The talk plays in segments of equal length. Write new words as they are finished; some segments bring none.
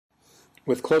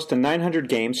With close to 900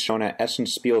 games shown at Essen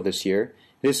Spiel this year,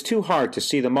 it is too hard to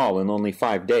see them all in only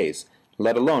 5 days,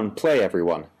 let alone play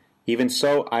everyone. Even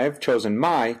so, I have chosen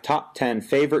my top 10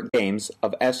 favorite games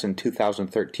of Essen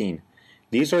 2013.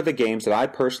 These are the games that I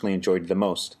personally enjoyed the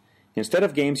most. Instead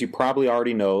of games you probably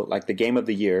already know, like the Game of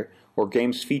the Year, or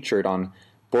games featured on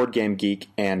Board Game Geek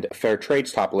and Fair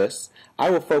Trade's top lists,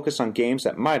 I will focus on games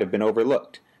that might have been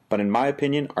overlooked, but in my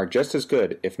opinion are just as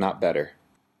good, if not better.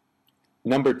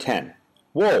 Number 10.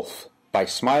 Wolf by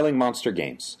Smiling Monster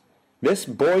Games. This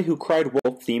Boy Who Cried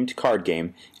Wolf themed card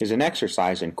game is an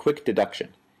exercise in quick deduction.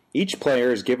 Each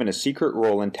player is given a secret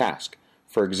role and task.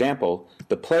 For example,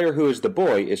 the player who is the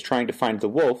boy is trying to find the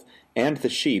wolf and the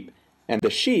sheep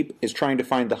is trying to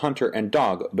find the hunter and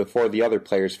dog before the other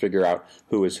players figure out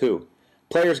who is who.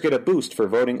 Players get a boost for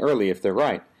voting early if they're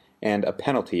right, and a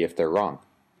penalty if they're wrong.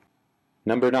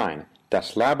 Number 9.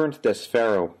 Das Labyrinth des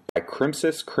Pharaoh by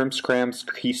Crimsis Krimskrams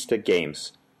Kista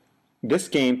Games. This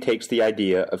game takes the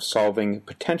idea of solving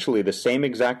potentially the same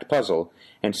exact puzzle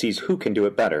and sees who can do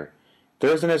it better.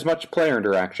 There isn't as much player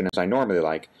interaction as I normally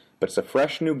like, but it's a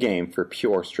fresh new game for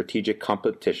pure strategic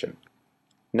competition.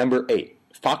 Number 8.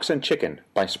 Fox and Chicken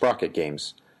by Sprocket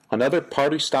Games. Another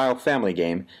party-style family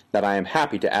game that I am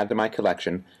happy to add to my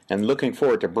collection and looking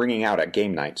forward to bringing out at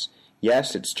game nights.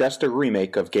 Yes, it's just a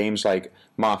remake of games like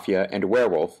Mafia and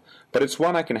Werewolf, but it's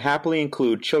one I can happily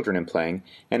include children in playing,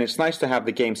 and it's nice to have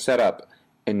the game set up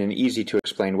in an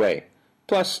easy-to-explain way.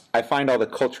 Plus, I find all the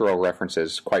cultural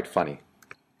references quite funny.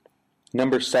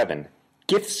 Number 7.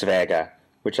 Giftsväga,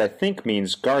 which I think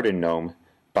means Garden Gnome,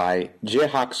 by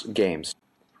Jehax Games.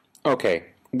 Okay,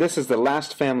 this is the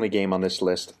last family game on this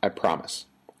list, I promise.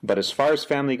 But as far as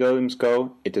family games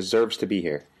go, it deserves to be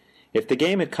here. If the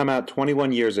game had come out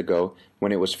 21 years ago,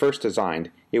 when it was first designed,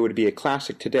 it would be a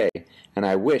classic today, and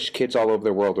I wish kids all over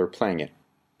the world were playing it.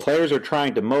 Players are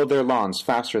trying to mow their lawns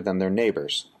faster than their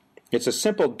neighbors. It's a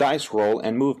simple dice roll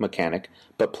and move mechanic,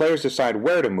 but players decide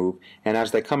where to move, and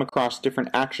as they come across different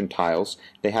action tiles,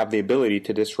 they have the ability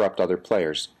to disrupt other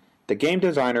players. The game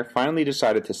designer finally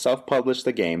decided to self-publish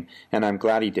the game, and I'm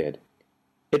glad he did.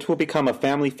 It will become a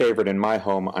family favorite in my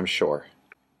home, I'm sure.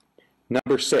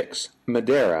 Number 6.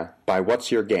 Madeira by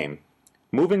What's Your Game?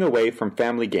 Moving away from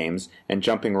family games and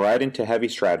jumping right into heavy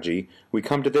strategy, we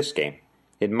come to this game.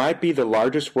 It might be the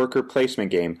largest worker placement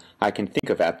game I can think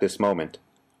of at this moment.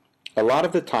 A lot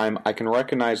of the time I can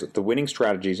recognize the winning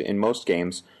strategies in most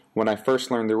games when I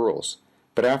first learn the rules.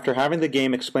 But after having the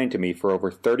game explained to me for over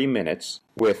 30 minutes,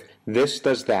 with this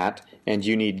does that, and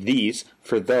you need these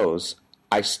for those,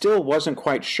 I still wasn't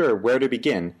quite sure where to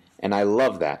begin, and I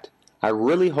love that. I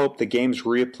really hope the game's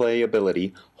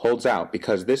replayability holds out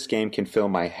because this game can fill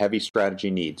my heavy strategy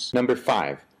needs. Number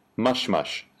 5. Mush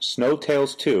Mush, Snow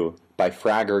Tales 2 by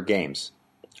Fragger Games.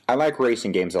 I like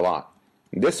racing games a lot.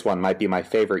 This one might be my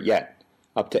favorite yet.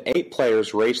 Up to 8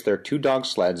 players race their 2-dog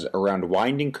sleds around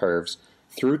winding curves,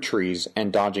 through trees,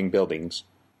 and dodging buildings.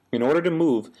 In order to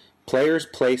move, players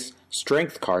place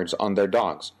strength cards on their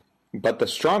dogs, but the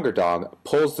stronger dog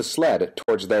pulls the sled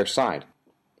towards their side.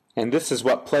 And this is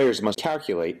what players must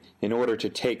calculate in order to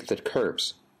take the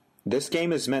curves. This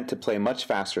game is meant to play much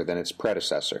faster than its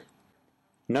predecessor.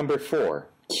 Number 4.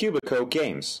 Cubico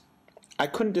Games. I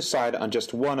couldn't decide on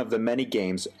just one of the many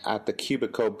games at the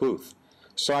Cubico booth,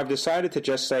 so I've decided to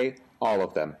just say all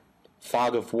of them.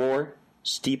 Fog of War,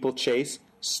 Steeplechase,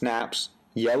 Snaps,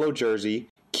 Yellow Jersey,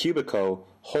 Cubico,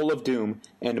 Hole of Doom,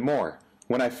 and more.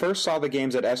 When I first saw the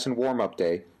games at Essen Warm-Up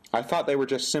Day, I thought they were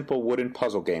just simple wooden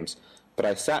puzzle games, but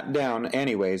I sat down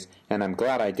anyways, and I'm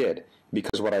glad I did,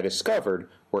 because what I discovered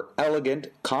were elegant,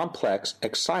 complex,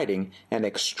 exciting, and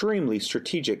extremely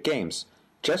strategic games.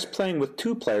 Just playing with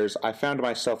 2 players, I found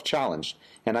myself challenged,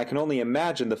 and I can only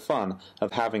imagine the fun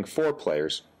of having 4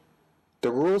 players.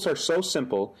 The rules are so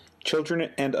simple, children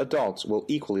and adults will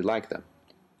equally like them.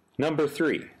 Number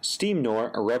 3. Steam Noir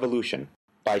A Revolution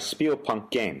by Spielpunk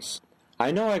Games.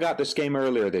 I know I got this game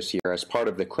earlier this year as part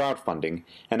of the crowdfunding,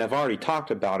 and have already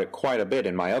talked about it quite a bit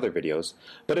in my other videos,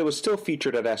 but it was still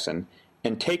featured at Essen,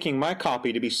 and taking my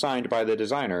copy to be signed by the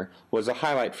designer was a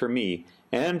highlight for me,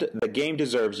 and the game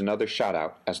deserves another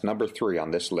shout-out as number 3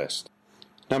 on this list.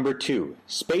 Number 2.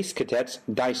 Space Cadets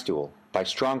Dice Duel by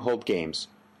Stronghold Games.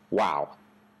 Wow.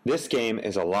 This game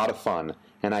is a lot of fun,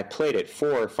 and I played it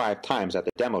 4 or 5 times at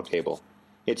the demo table.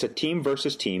 It's a team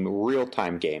versus team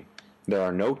real-time game. There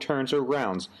are no turns or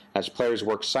rounds, as players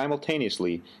work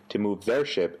simultaneously to move their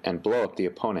ship and blow up the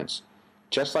opponents.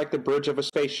 Just like the bridge of a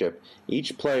spaceship,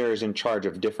 each player is in charge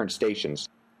of different stations.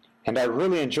 And I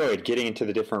really enjoyed getting into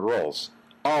the different roles.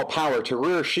 All power to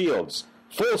rear shields!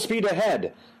 Full speed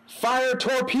ahead! Fire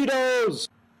torpedoes!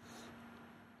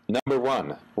 Number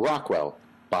 1, Rockwell,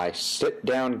 by Sit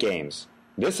Down Games.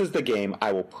 This is the game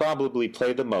I will probably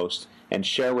play the most and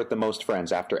share with the most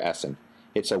friends after Essen.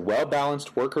 It's a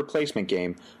well-balanced worker placement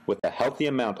game with a healthy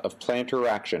amount of player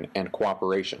interaction and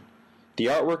cooperation. The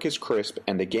artwork is crisp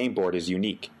and the game board is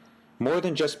unique. More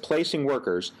than just placing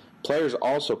workers, players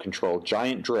also control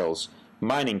giant drills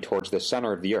mining towards the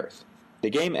center of the earth. The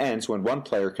game ends when one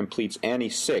player completes any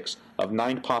 6 of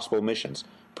 9 possible missions,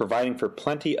 providing for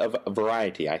plenty of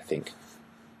variety, I think.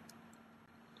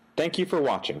 Thank you for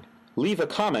watching. Leave a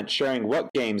comment sharing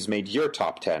what games made your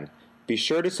top 10. Be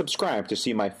sure to subscribe to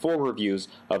see my full reviews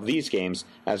of these games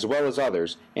as well as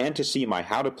others, and to see my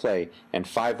How to Play and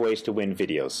 5 Ways to Win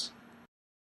videos.